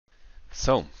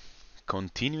So,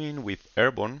 continuing with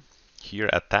Airborne, here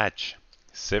attach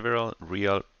several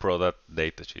real product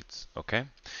datasheets, okay?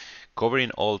 Covering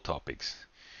all topics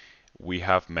we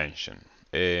have mentioned.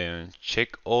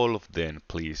 Check all of them,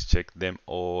 please. Check them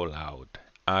all out.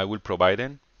 I will provide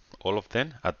them, all of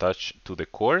them, attached to the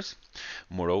course.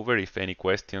 Moreover, if any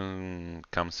question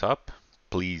comes up,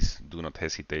 please do not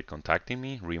hesitate contacting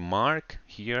me. Remark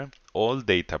here, all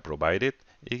data provided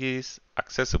is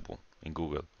accessible in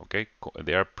Google. Okay,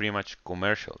 they are pretty much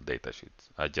commercial data sheets.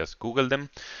 I just Googled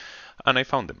them and I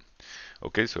found them.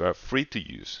 Okay, so are free to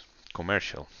use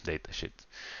commercial data sheets.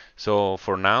 So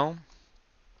for now,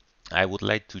 I would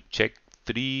like to check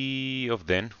three of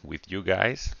them with you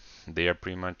guys. They are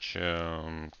pretty much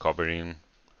covering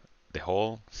the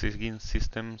whole SysGIN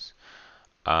systems,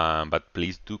 but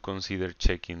please do consider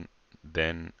checking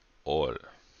them all.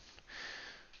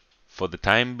 For the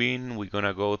time being, we're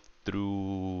gonna go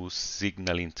through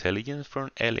Signal Intelligence from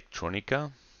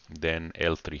Electronica, then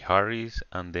L3 Harris,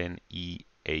 and then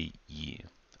EAE.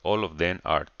 All of them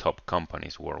are top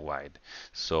companies worldwide,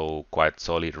 so quite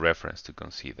solid reference to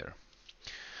consider.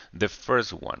 The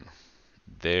first one,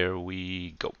 there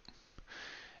we go.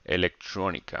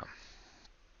 Electronica.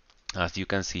 As you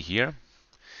can see here,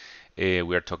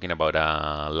 we are talking about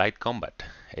a light combat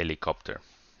helicopter.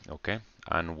 Okay,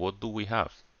 and what do we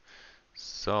have?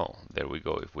 So there we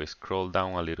go. If we scroll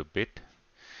down a little bit,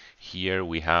 here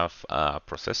we have a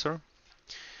processor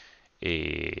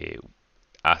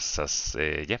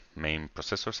main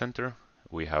processor center.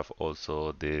 We have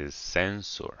also the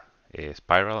sensor, a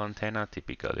spiral antenna,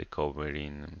 typically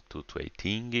covering 2 to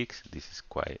 18 gigs. This is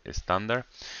quite standard.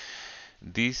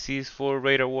 This is for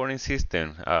radar warning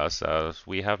system, as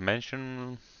we have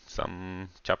mentioned some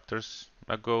chapters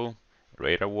ago.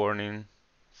 Radar warning,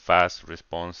 fast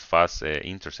response, fast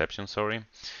interception, sorry,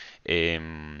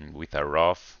 with a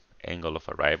rough angle of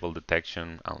arrival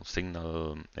detection and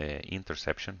signal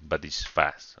interception, but it's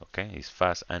fast, okay? It's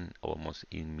fast and almost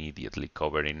immediately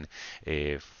covering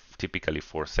typically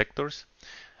 4 sectors.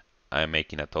 I'm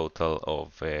making a total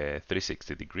of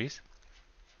 360 degrees.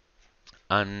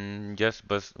 And just,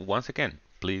 but once again,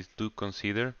 please do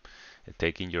consider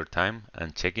taking your time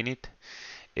and checking it.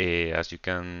 As you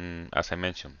can, as I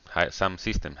mentioned, some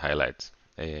system highlights.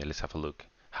 Let's have a look.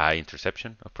 High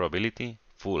interception of probability,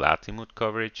 full azimuth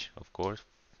coverage, of course.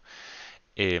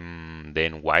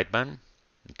 Then wideband,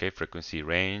 okay, frequency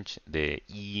range, the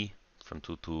E from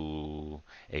 2 to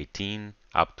 18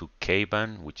 up to K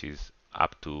band, which is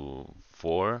up to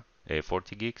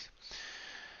 40 gigs.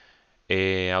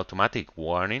 Automatic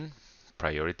warning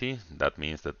priority, that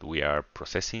means that we are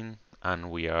processing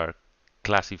and we are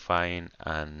classifying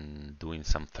and doing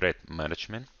some threat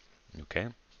management. Okay,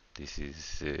 this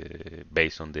is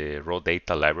based on the raw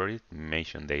data library,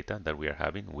 mentioned data that we are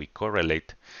having. We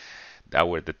correlate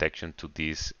our detection to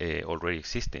these already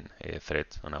existing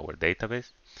threats on our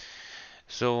database.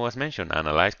 So as mentioned,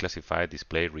 analyze, classify,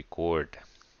 display, record.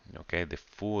 Okay, the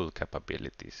full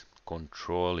capabilities.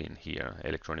 Controlling here,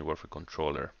 electronic warfare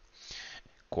controller.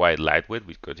 Quite lightweight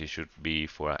because it should be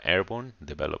for airborne,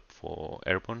 developed for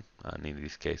airborne, and in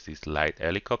this case, this light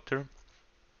helicopter.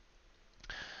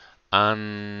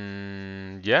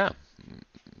 And yeah,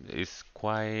 it's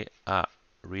quite a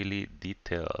really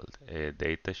detailed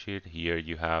data sheet. Here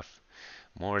you have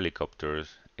more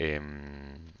helicopters, the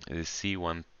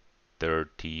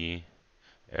C-130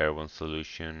 airborne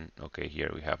solution. Okay,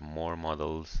 here we have more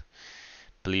models.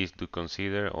 Please do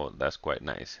consider, oh, that's quite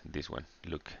nice, this one.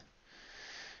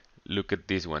 Look at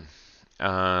this one,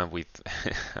 with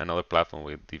another platform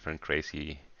with different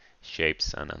crazy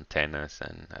shapes and antennas,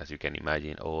 and as you can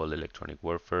imagine, all electronic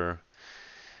warfare.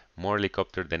 More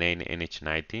helicopter than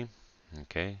NH90.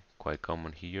 Okay, quite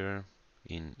common here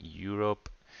in Europe.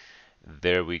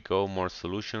 There we go, more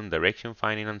solution, direction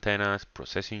finding antennas,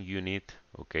 processing unit.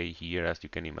 Okay, here as you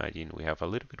can imagine, we have a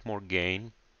little bit more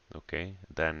gain, okay,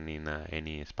 than in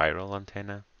any spiral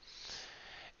antenna.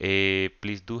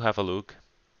 Please do have a look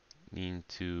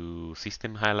into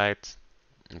system highlights.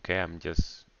 Okay, I'm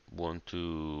just want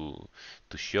to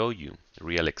show you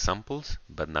real examples,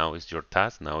 but now is your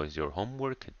task, now is your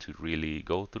homework to really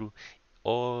go through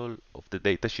all of the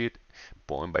datasheet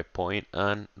point by point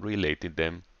and related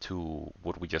them to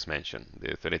what we just mentioned,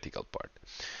 the theoretical part,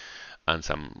 and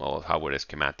some of our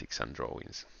schematics and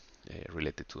drawings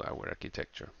related to our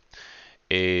architecture.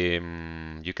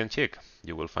 You can check.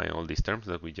 You will find all these terms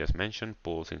that we just mentioned: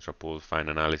 pulse, intrapulse, fine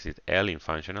analysis, L in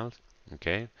functionals,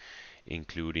 okay,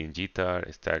 including jitter,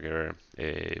 stagger,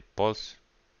 pulse,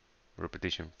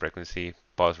 repetition frequency,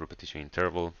 pulse repetition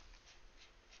interval,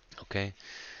 okay.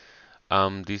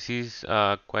 This is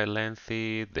quite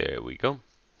lengthy. There we go.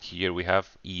 Here we have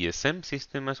ESM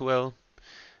system as well,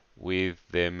 with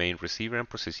the main receiver and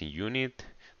processing unit,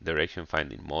 direction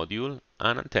finding module,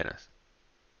 and antennas.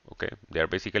 Okay, they are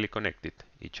basically connected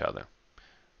each other.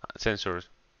 Sensors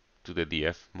to the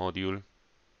DF module.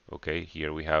 Okay,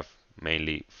 here we have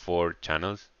mainly 4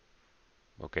 channels.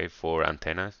 Okay, 4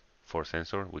 antennas, 4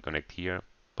 sensors. We connect here.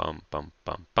 Pum, pum,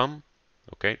 pum, pum.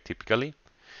 Okay, typically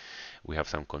we have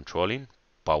some controlling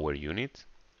power units.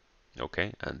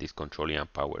 Okay, and these controlling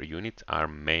and power units are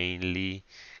mainly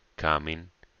coming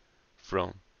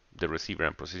from the receiver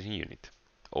and processing unit,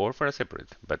 or for a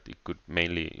separate, but it could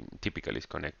mainly, typically is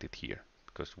connected here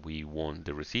because we want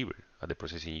the receiver. The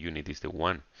processing unit is the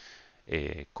one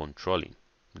controlling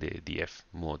the DF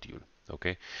module.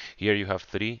 Okay, here you have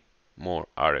 3 more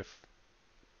RF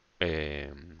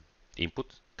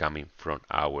inputs coming from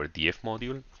our DF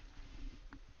module.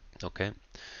 Okay,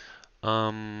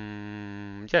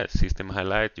 yeah, system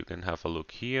highlight, you can have a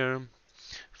look here.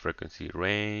 Frequency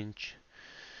range.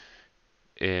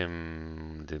 Let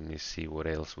me see what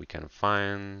else we can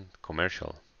find.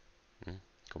 Commercial.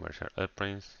 Commercial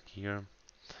airplanes here.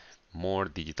 More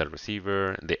digital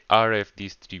receiver. The RF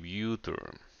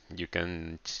distributor. You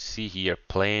can see here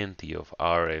plenty of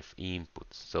RF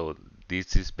inputs. So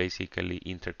this is basically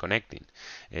interconnecting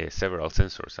several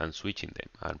sensors and switching them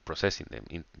and processing them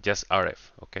in just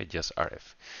RF. Okay, just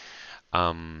RF.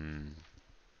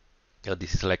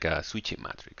 This is like a switching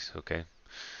matrix. Okay.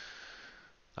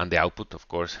 And the output, of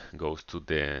course, goes to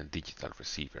the digital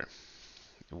receiver.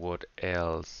 What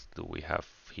else do we have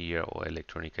here or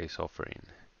Electronica is offering?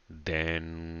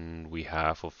 Then we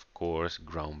have, of course,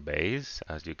 ground base.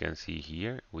 As you can see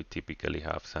here, we typically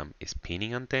have some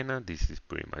spinning antenna. This is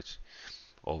pretty much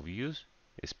obvious.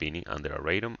 Spinning under a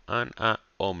radome and a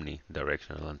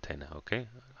omnidirectional antenna. Okay,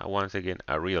 once again,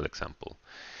 a real example.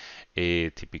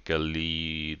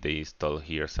 Typically, they install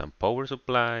here some power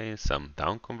supply, some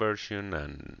down conversion,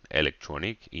 and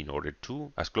electronic in order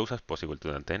to, as close as possible to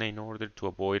the antenna, in order to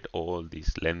avoid all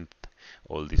this length,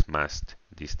 all this mast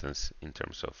distance in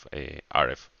terms of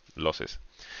RF losses.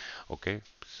 Okay,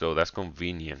 so that's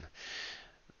convenient.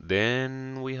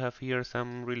 Then we have here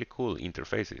some really cool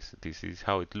interfaces. This is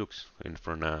how it looks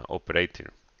from an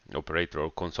operator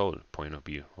or console point of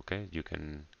view. Okay, you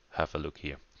can have a look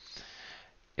here.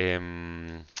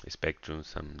 Spectrum,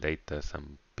 some data,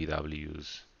 some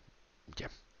PWs, yeah,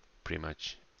 pretty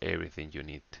much everything you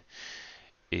need.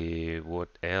 What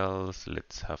else?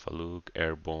 Let's have a look.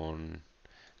 Airborne,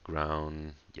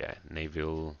 ground, yeah,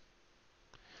 naval.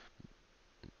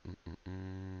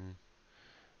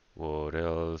 What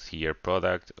else here?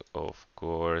 Product, of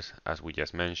course, as we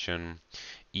just mentioned.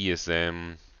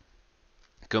 ESM,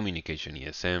 communication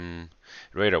ESM,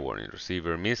 radar warning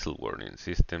receiver, missile warning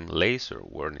system, laser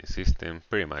warning system,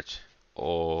 pretty much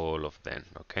all of them.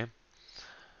 Okay.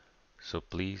 So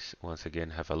please, once again,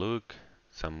 have a look.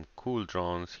 Some cool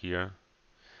drones here.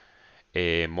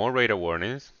 More radar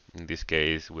warnings. In this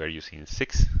case, we are using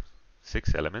six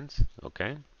elements.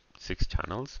 Okay, 6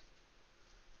 channels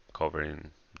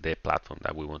covering the platform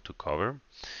that we want to cover.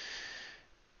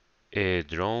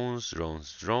 Drones.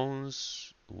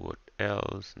 What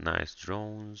else? Nice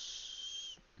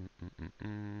drones.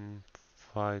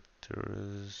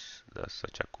 Fighters. That's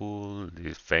such a cool.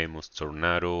 This famous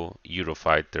Tornado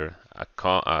Eurofighter,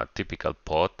 a typical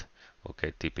pod.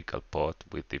 Okay, typical pod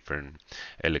with different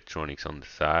electronics on the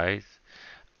sides,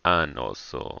 and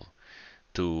also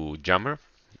to jammer.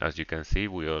 As you can see,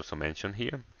 we also mentioned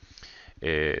here.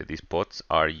 These pods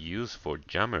are used for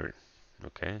jammer.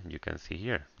 Okay, you can see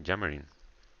here jamming.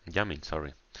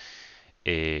 Sorry,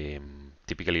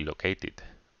 typically located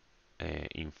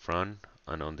in front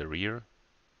and on the rear.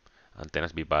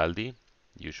 Antennas Vivaldi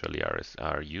usually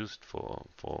are used for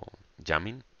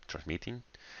jamming, transmitting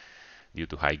due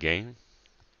to high gain,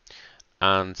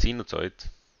 and sinusoid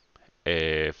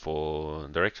for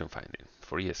direction finding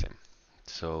for ESM.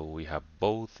 So we have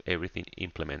both everything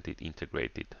implemented,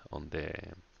 integrated on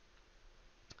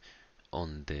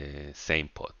the same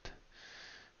pod.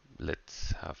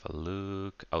 Let's have a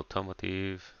look.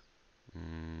 Automotive,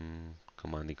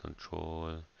 command and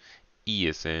control,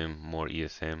 ESM, more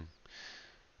ESM,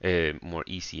 more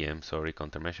ECM, sorry,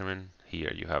 counter measurement.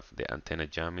 Here you have the antenna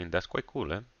jamming. That's quite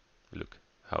cool, eh? Look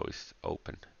how it's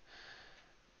open.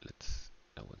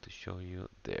 I want to show you.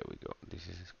 There we go. This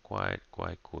is quite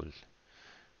cool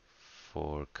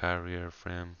for carrier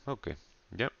frame. Okay,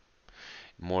 yep.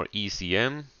 More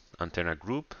ECM, antenna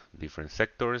group, different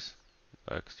sectors,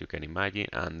 as you can imagine,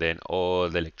 and then all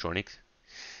the electronics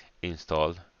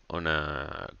installed on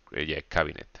a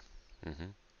cabinet.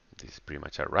 This is pretty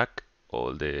much a rack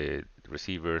all the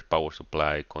receivers, power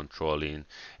supply, controlling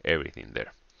everything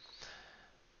there.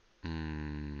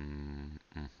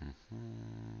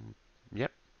 Yeah.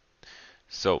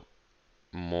 So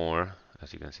more,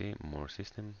 as you can see, more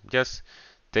system. Just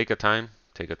take a time,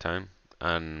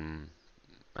 and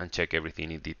check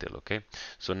everything in detail. Okay.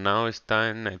 So now it's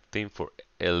time, I think, for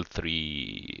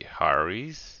L3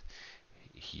 Harris.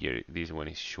 Here, this one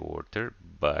is shorter,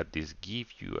 but this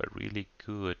gives you a really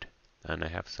good, and I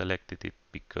have selected it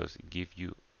because it gives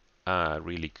you a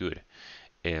really good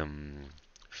um,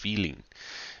 feeling.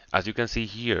 As you can see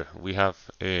here, we have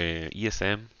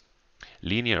ESM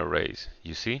linear arrays.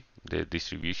 You see the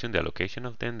distribution, the allocation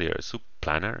of them. They are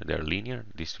subplanar, they are linear,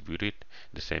 distributed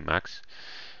the same max.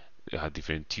 They have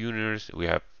different tuners. We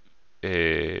have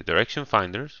direction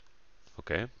finders,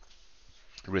 okay,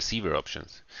 receiver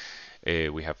options.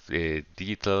 We have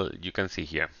digital. You can see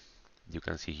here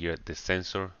the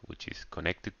sensor which is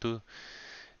connected to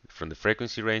from the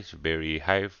frequency range, very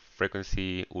high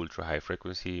frequency, ultra high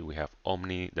frequency. We have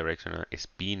omnidirectional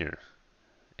spinner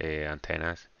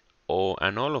antennas,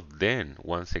 and all of them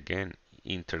once again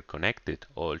interconnected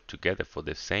all together for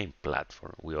the same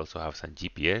platform. We also have some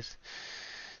GPS.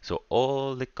 So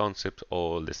all the concepts,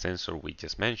 all the sensor we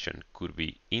just mentioned could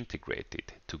be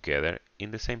integrated together in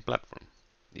the same platform.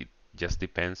 It just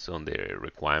depends on the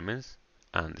requirements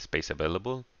and the space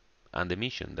available and the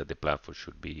mission that the platform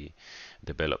should be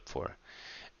developed for.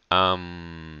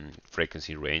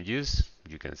 Frequency ranges,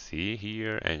 you can see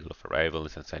here, angle of arrival,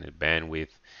 assigned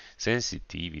bandwidth,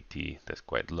 sensitivity, that's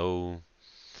quite low.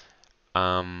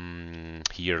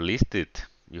 Here listed,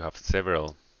 you have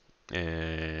several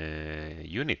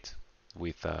units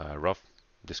with a rough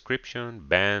description,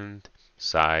 band,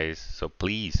 size. So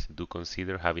please do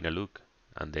consider having a look,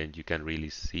 and then you can really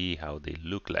see how they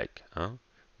look like. Huh?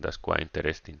 That's quite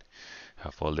interesting.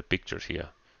 Have all the pictures here.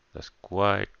 That's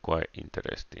quite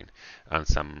interesting, and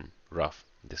some rough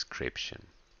description.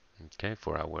 Okay,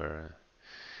 for our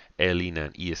ELIN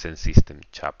and ESN system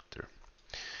chapter.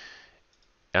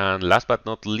 And last but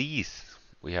not least,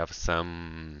 we have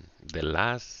the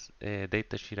last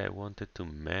data sheet I wanted to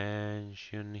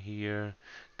mention here,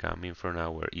 coming from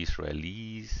our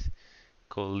Israelis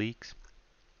colleagues,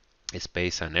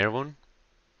 Space and Airborne,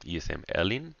 ESM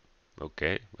ELIN.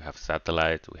 Okay, we have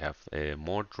satellites, we have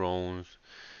more drones,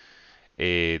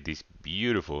 this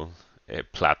beautiful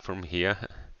platform here.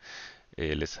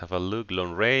 Let's have a look.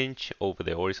 Long range, over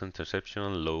the horizon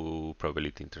interception, low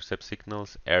probability intercept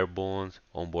signals, airborne,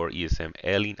 onboard ESM,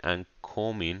 ELIN, and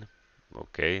coming.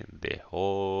 Okay, the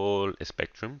whole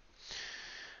spectrum.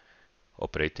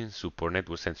 Operating support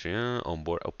network center,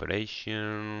 onboard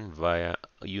operation via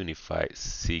unified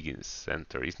SIGINT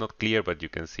center. It's not clear, but you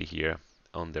can see here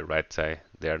on the right side,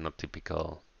 they are not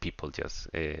typical people just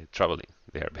traveling.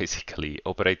 They are basically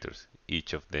operators,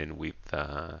 each of them with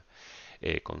a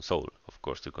console, of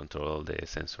course, to control the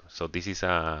sensor. So this is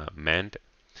a manned,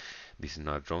 this is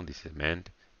not a drone, this is a manned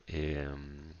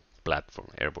platform,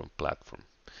 airborne platform.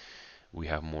 We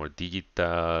have more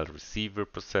digital receiver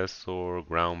processor,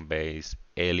 ground-based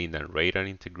ELIN and radar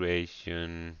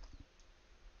integration,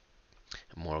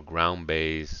 more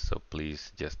ground-based. So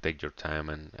please just take your time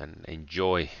and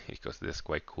enjoy because that's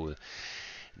quite cool.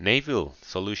 Naval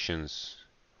solutions.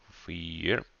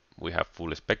 Here we have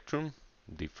full spectrum,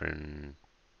 different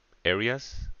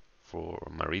areas for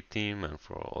maritime and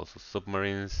for also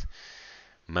submarines,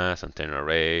 mass antenna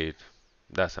array.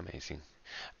 That's amazing.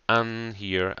 And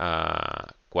here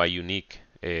quite unique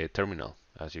terminal.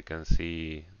 As you can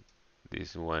see,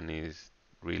 this one is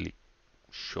really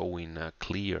showing a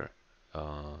clear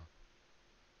uh,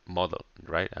 model,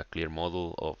 right? A clear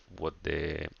model of what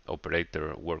the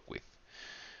operator work with.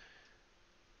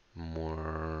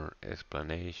 More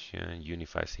explanation,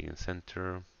 unified SIGINT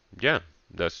center. Yeah,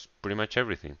 that's pretty much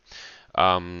everything.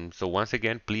 So once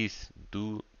again, please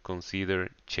do consider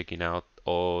checking out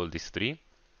all these three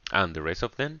and the rest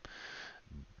of them.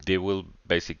 They will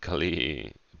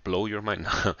basically blow your mind.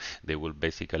 They will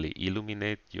basically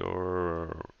illuminate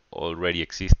your already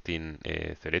existing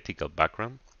theoretical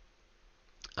background,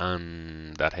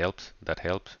 and that helps. That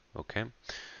helps. Okay.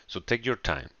 So take your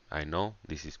time. I know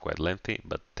this is quite lengthy,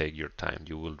 but take your time.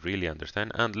 You will really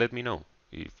understand, and let me know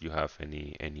if you have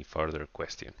any further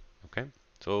question. Okay.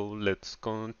 So let's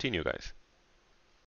continue, guys.